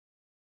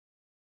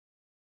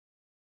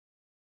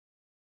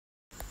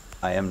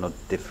I am not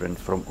different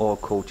from all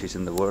coaches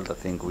in the world. I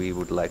think we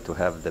would like to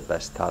have the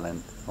best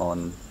talent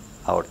on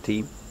our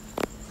team,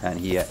 and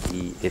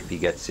if he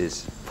gets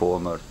his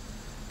former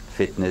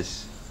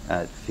fitness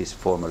at his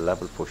former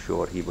level, for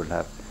sure he will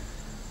have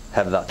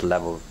that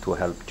level to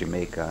help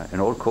Jamaica.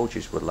 And all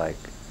coaches would like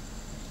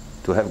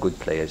to have good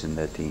players in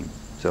their team.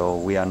 So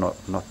we are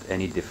not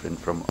any different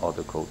from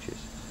other coaches.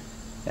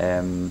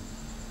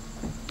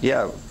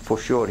 Yeah, for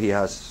sure he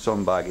has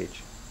some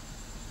baggage,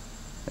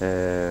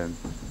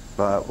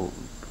 but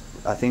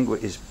I think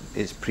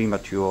it's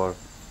premature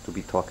to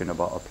be talking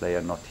about a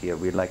player not here.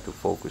 We'd like to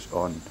focus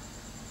on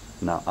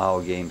now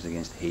our games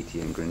against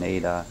Haiti and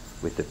Grenada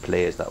with the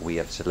players that we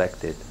have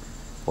selected.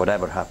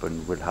 Whatever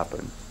happened will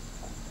happen.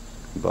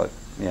 But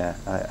yeah,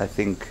 I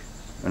think,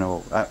 you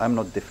know, I'm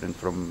not different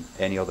from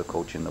any other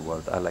coach in the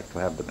world. I like to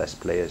have the best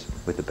players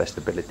with the best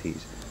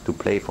abilities to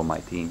play for my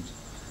teams.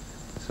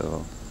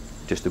 So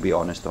just to be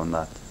honest on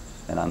that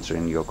and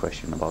answering your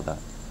question about that.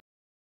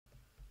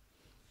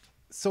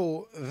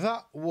 So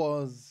that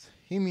was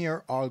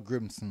Himir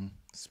Algrimson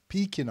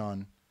speaking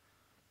on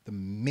the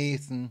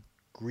Mason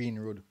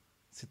Greenwood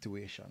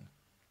situation.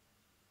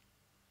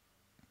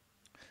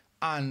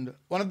 And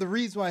one of the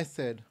reasons why I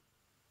said,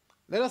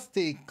 let us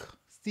take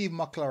Steve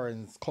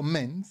McClaren's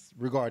comments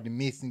regarding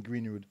Mason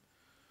Greenwood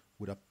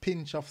with a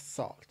pinch of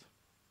salt.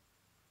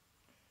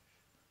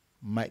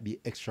 Might be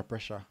extra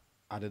pressure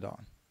added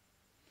on.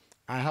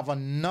 I have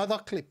another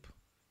clip.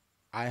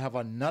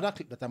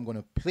 That I'm going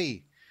to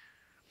play.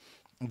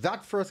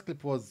 That first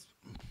clip was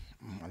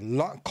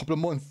a couple of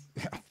months,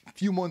 a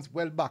few months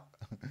well back,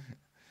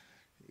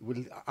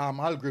 with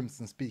Al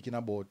Grimson speaking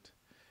about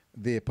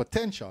the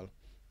potential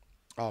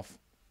of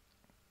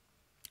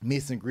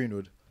Mason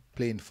Greenwood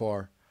playing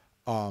for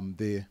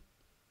the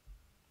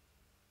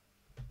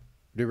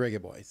Reggae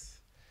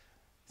Boyz.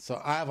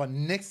 So I have a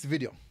next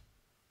video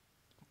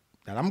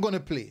that I'm going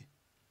to play.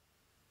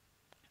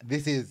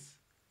 This is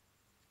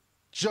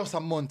just a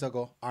month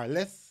ago or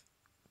less,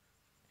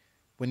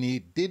 when he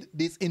did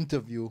this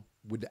interview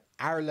with the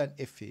Ireland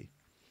FA.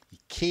 He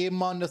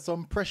came under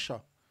some pressure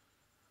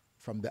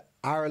from the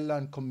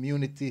Ireland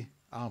community,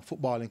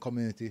 footballing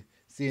community,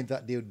 saying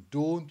that they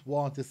don't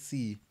want to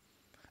see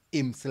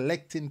him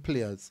selecting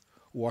players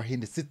who are in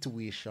the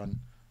situation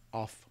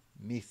of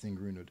Mason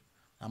Greenwood.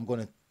 I'm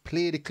going to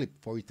play the clip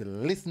for you to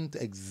listen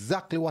to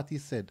exactly what he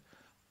said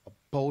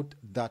about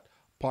that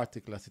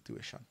particular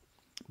situation.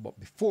 But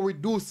before we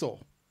do so,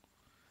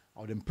 I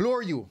would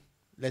implore you,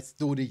 let's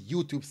do the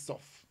YouTube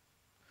stuff.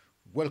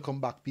 Welcome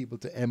back, people,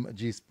 to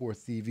MG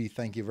Sports TV.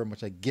 Thank you very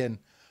much again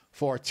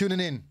for tuning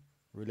in.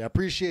 Really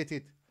appreciate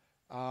it.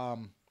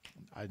 I'm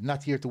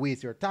not here to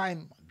waste your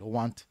time. I don't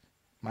want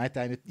my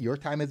time. Your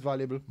time is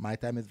valuable. My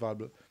time is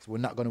valuable. So we're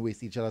not going to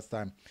waste each other's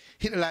time.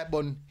 Hit the like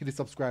button. Hit the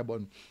subscribe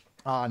button.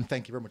 And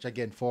thank you very much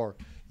again for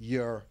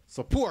your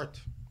support.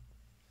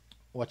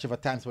 Whichever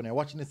times when you're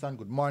watching this on,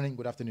 good morning,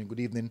 good afternoon, good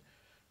evening.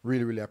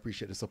 Really, really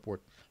appreciate the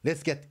support.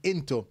 Let's get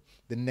into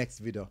the next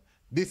video.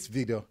 This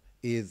video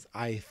is,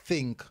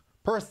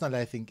 personally,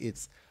 I think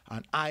it's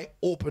an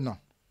eye-opener.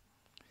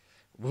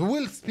 We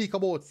will speak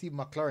about Steve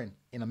McClaren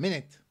in a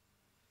minute,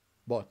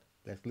 but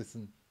let's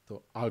listen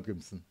to Al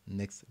Grimson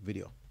next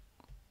video.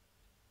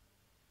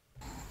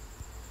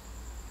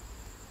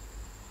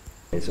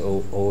 It's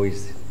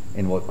always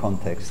in what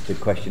context the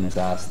question is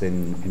asked,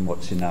 in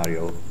what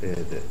scenario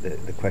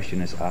the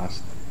question is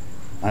asked.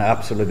 I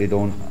absolutely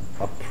don't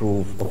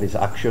approve of his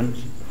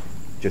actions,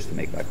 just to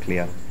make that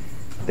clear.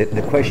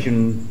 The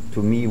question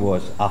to me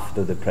was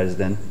after the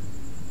president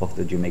of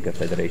the Jamaica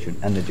Federation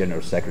and the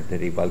General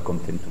Secretary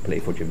welcomed him to play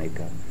for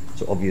Jamaica.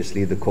 So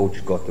obviously the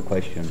coach got the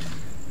question.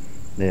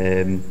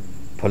 The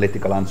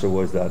political answer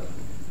was that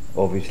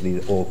obviously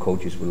all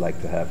coaches would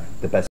like to have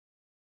the best.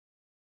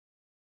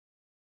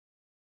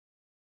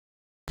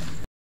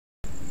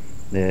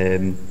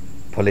 The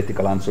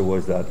political answer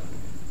was that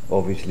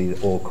obviously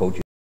all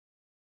coaches.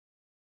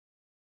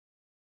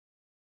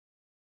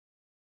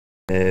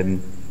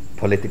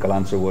 Political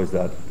answer was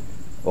that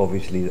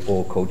obviously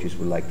all coaches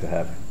would like to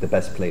have the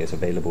best players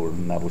available,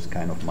 and that was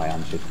kind of my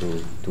answer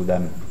to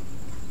them.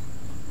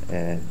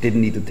 Didn't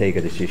need to take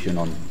a decision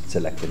on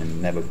selecting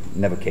him,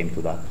 never came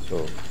to that.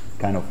 So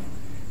kind of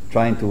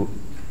trying to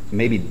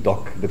maybe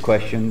duck the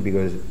question,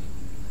 because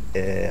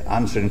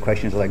answering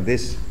questions like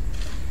this,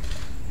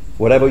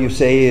 whatever you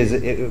say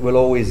it will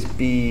always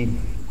be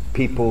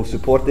people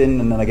supporting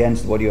and then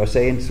against what you are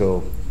saying.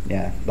 So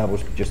yeah, that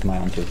was just my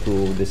answer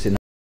to this.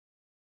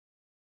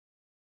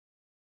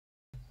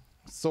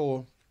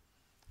 So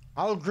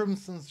Al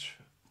Grimson's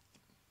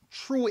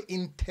true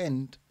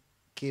intent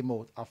came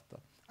out after.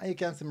 And you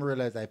can see me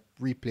realize I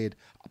replayed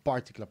a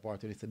particular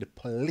part where he said the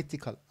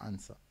political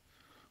answer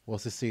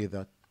was to say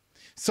that.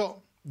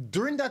 So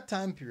during that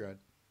time period,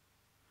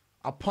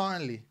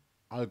 apparently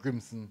Al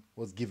Grimson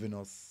was giving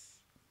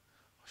us,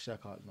 what should I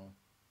call it now,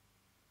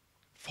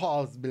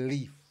 false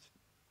belief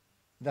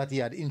that he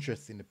had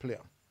interest in the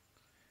player.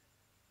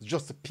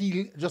 Just to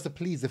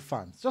please the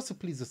fans, just to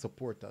please the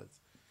supporters.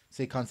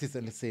 So he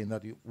consistently saying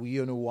that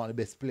we only want the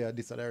best player,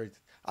 this or that.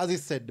 As he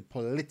said, the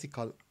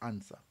political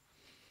answer.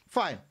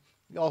 Fine.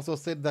 He also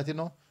said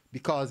that,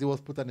 because he was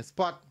put on the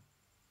spot,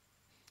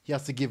 he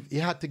had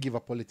to give a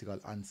political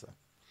answer.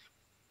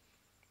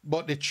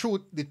 But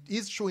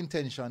his true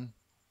intention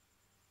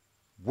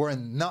were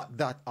not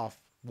that of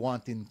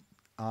wanting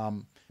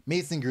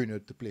Mason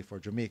Greenwood to play for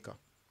Jamaica.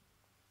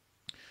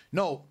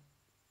 No,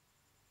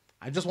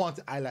 I just want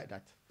to highlight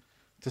that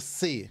to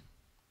say,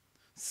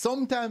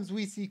 sometimes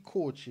we see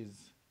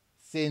coaches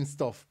saying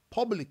stuff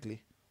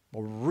publicly,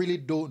 but really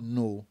don't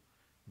know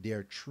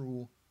their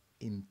true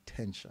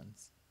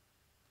intentions.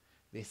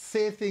 They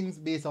say things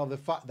based on the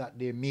fact that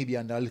they may be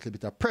under a little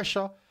bit of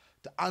pressure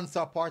to answer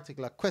a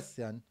particular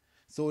question.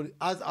 So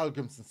as Al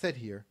Grimson said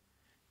here,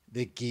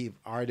 they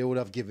would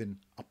have given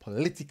a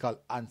political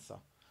answer.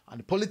 And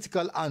the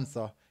political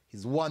answer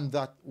is one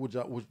that would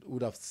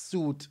have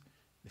suited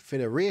the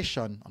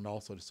federation and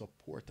also the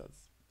supporters.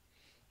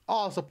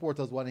 All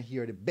supporters want to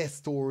hear the best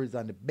stories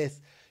and the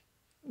best,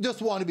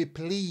 just want to be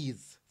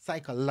pleased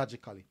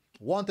psychologically.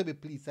 Want to be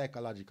pleased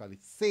psychologically.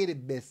 Say the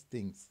best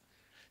things.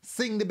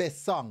 Sing the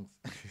best songs.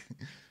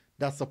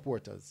 That's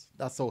supporters.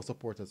 That's how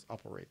supporters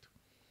operate.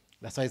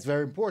 That's why it's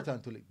very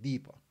important to look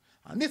deeper.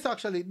 And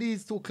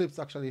these two clips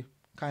actually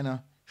kind of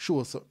show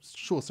a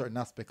certain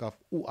aspect of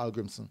who Al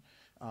Grimson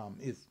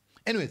is.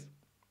 Anyways,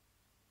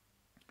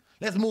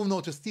 let's move now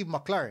to Steve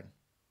McClaren.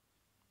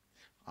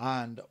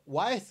 And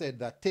why I said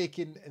that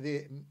taking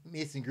the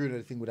Mason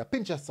Greenwood thing with a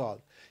pinch of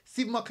salt,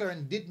 Steve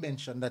McClaren did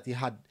mention that he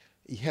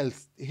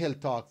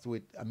held talks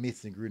with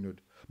Mason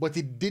Greenwood, but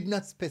he did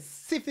not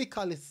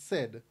specifically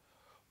said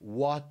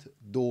what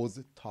those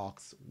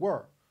talks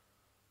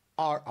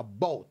are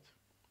about.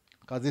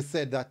 Because he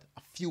said that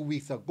a few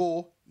weeks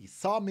ago, he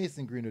saw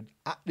Mason Greenwood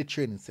at the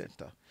training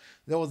center.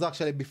 That was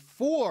actually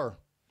before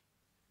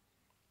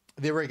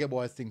the Reggae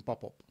Boyz thing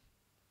pop up.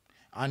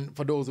 And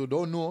for those who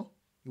don't know,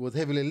 he was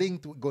heavily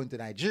linked with going to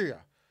Nigeria.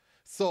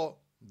 So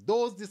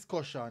those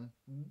discussions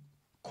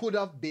could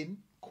have been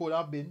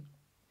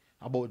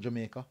about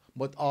Jamaica,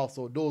 but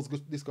also those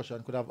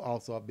discussions could have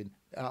also been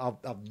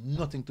have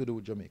nothing to do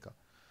with Jamaica.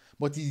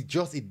 But he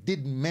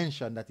did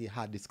mention that he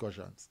had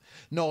discussions.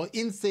 Now,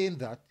 in saying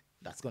that,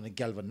 that's going to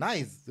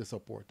galvanize the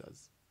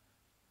supporters.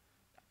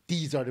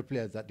 These are the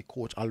players that the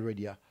coach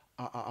already had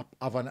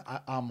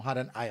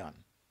an eye on.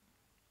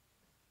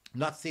 I'm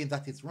not saying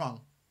that it's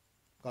wrong,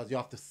 because you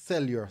have to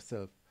sell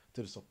yourself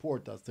to the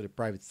supporters, to the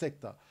private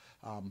sector,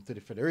 to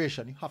the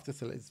federation. You have to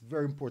sell it. It's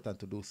very important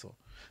to do so.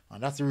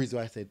 And that's the reason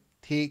why I said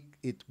take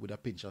it with a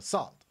pinch of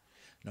salt.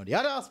 Now, the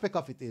other aspect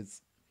of it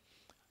is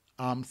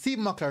Steve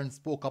McClaren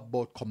spoke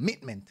about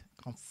commitment,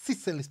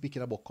 consistently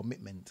speaking about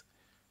commitment.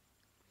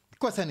 The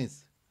question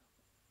is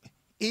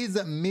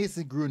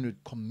Mason Greenwood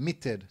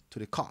committed to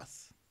the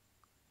cause?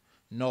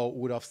 Now,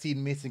 we would have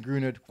seen Mason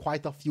Greenwood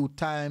quite a few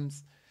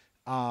times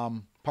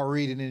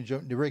parading in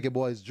the Reggae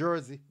Boyz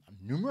jersey,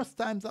 numerous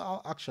times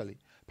actually,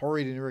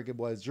 parading in the Reggae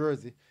Boyz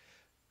jersey.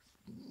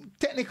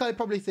 Technically,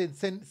 probably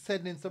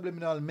sending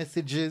subliminal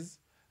messages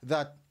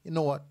that, you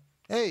know what,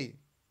 hey,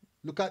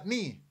 look at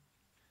me.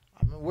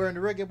 I'm wearing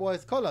the Reggae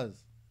Boyz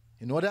colors.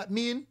 You know what that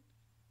means?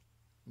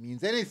 It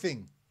means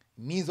anything.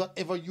 It means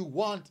whatever you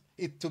want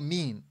it to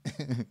mean.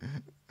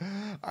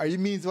 Or it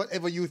means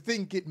whatever you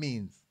think it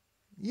means.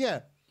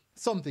 Yeah,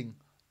 something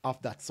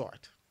of that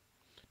sort.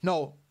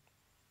 Now,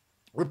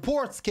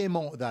 reports came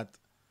out that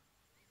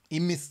he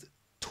missed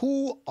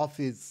 2 of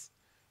his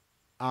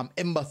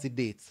embassy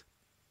dates.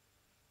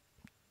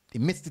 He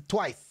missed it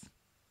twice.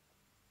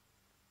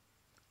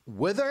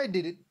 Whether he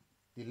did it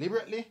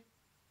deliberately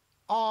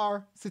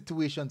or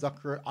situations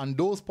occurred on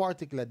those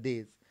particular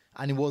days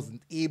and he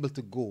wasn't able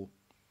to go,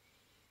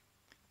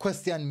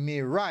 question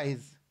may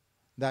rise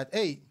that,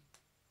 hey,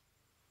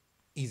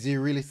 is he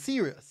really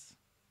serious?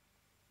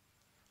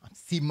 And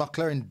Steve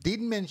McClaren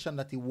did mention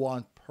that he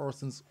wants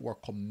persons who are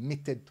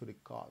committed to the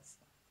cause.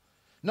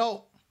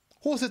 Now,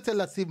 who's to tell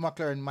that Steve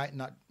McClaren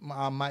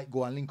might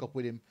go and link up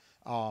with him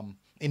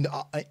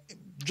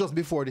just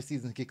before the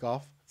season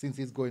kickoff, since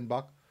he's going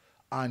back,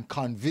 and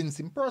convince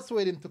him,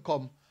 persuade him to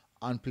come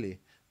and play.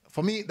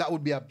 For me, that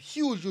would be a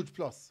huge, huge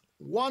plus.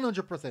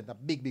 100%, a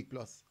big, big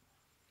plus.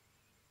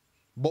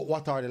 But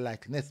what are the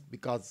likenesses?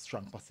 Because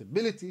strong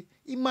possibility,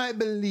 he might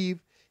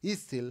believe he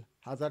still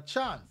has a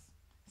chance.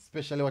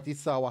 Especially what he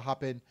saw what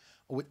happened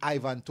with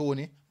Ivan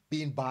Toney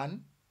being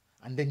banned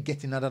and then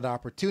getting another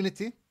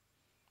opportunity.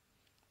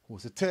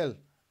 Who's to tell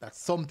that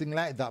something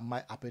like that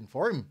might happen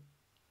for him?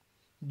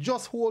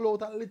 Just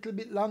hold out a little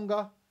bit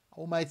longer.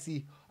 I might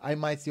see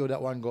how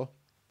that one go.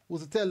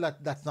 Who's to tell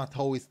that that's not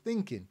how he's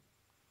thinking?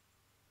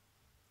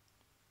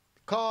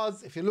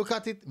 Because if you look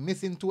at it,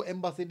 missing 2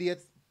 embassy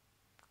dates,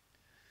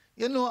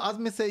 you know, as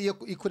me say, you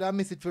could have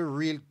missed it for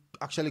real,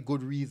 actually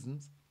good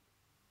reasons.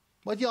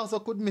 But you also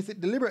could miss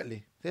it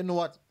deliberately. Say, you know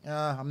what?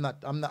 I'm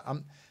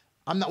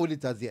not with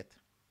it as yet.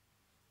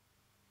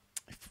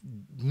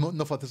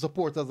 Not for the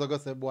supporters are gonna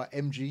say, boy,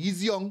 MG,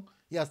 he's young,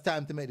 he has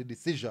time to make the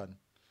decision.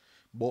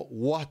 But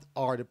what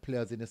are the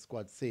players in the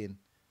squad saying?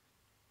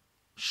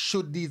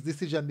 Should these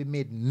decisions be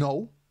made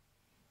now?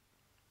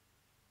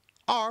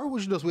 Or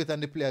we should just wait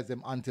and the players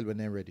them until when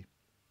they're ready?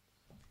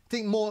 I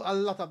think a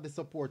lot of the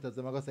supporters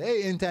them are going to say,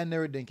 hey, anytime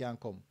they're ready, they can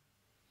come.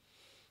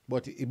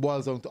 But it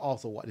boils down to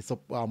also what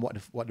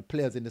the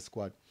players in the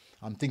squad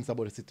thinks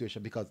about the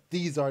situation, because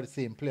these are the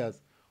same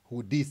players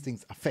who these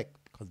things affect,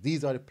 because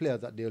these are the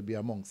players that they'll be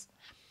amongst.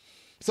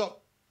 So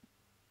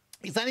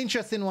it's an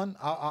interesting one,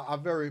 a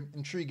very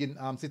intriguing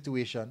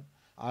situation.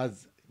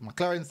 As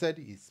McClaren said,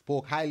 he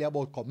spoke highly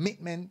about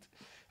commitment,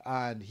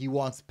 and he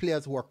wants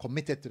players who are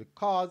committed to the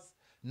cause,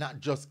 not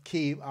just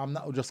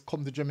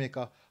come to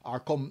Jamaica or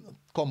come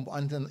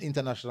on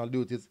international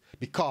duties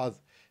because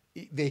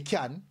they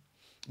can,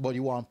 but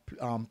you want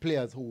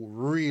players who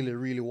really,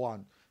 really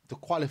want to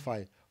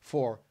qualify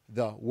for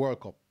the World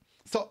Cup.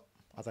 So,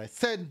 as I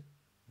said,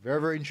 very,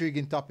 very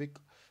intriguing topic.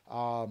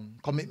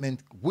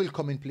 Commitment will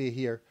come in play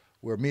here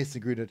where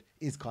Mason Greenwood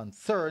is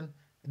concerned,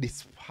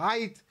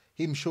 despite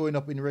him showing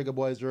up in Reggae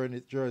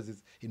Boyz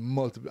jerseys in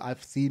multiple.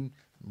 I've seen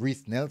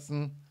Reece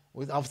Nelson.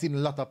 I've seen a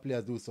lot of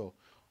players do so.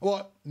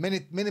 Well, many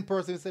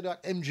persons say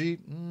that MG,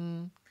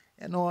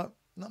 you know,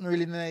 not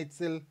really nice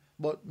still,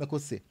 but I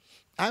could say.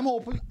 I'm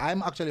hopeful.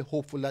 I'm actually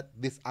hopeful that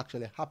this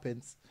actually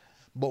happens.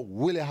 But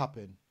will it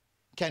happen?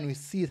 Can we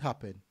see it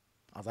happen?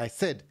 As I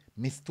said,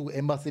 miss 2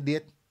 embassy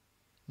date.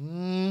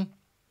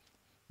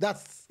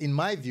 That's, in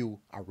my view,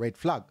 a red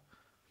flag.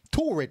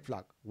 2 red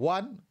flag.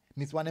 1,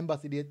 miss 1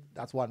 embassy date.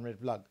 That's 1 red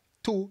flag.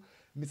 2,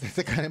 miss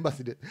a 2nd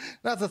embassy date.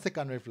 That's a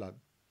 2nd red flag.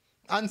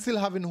 And still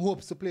having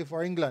hopes to play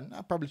for England.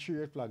 I probably 3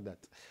 red flag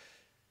that.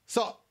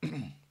 So,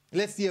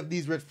 let's see if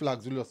these red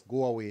flags will just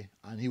go away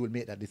and he will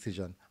make that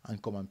decision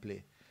and come and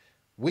play.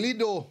 Will he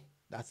though?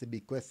 That's a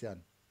big question.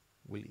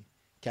 Will he?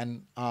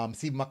 Can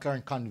Steve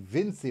McClaren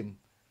convince him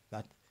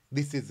that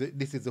this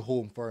is the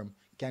home for him?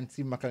 Can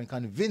Steve McClaren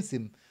convince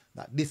him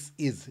that this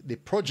is the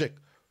project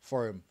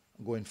for him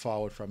going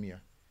forward from here?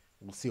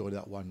 We'll see how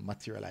that one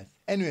materializes.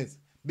 Anyways,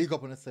 big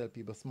up on yourself,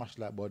 people. Smash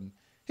that like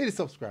hit the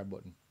subscribe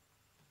button.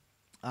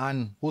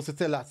 And who's to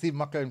tell that Steve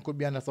McClaren could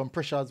be under some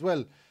pressure as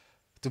well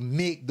to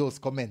make those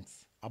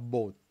comments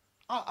about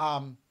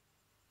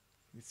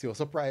so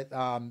surprised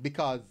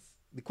because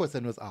the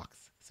question was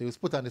asked. So he was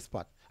put on the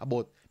spot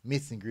about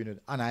Mason Greenwood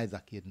and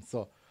Isaac Hayden.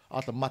 So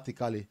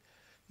automatically,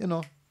 you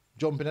know,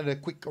 jump into the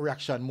quick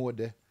reaction mode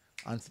there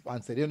and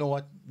said, you know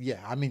what? Yeah,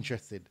 I'm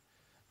interested.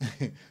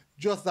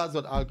 Just as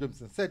what Al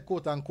Grimson said,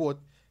 quote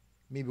unquote,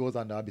 maybe was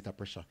under a bit of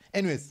pressure.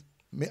 Anyways,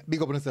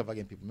 big up on yourself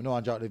again, people. I don't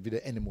want to enjoy the video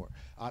anymore.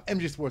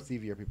 MG Sports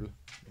TV here, people.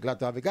 Glad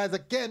to have you guys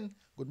again.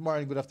 Good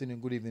morning, good afternoon,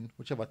 good evening,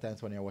 whichever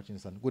times when you're watching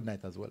this, and good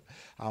night as well.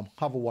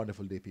 Have a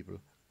wonderful day, people.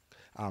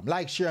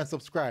 Like, share, and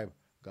subscribe.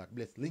 God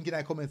bless. Link in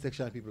the comment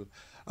section, people.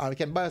 You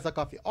can buy us a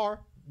coffee or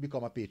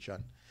become a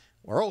patron.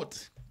 We're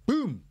out.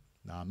 Boom.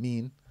 Now, I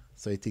mean,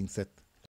 so you think set.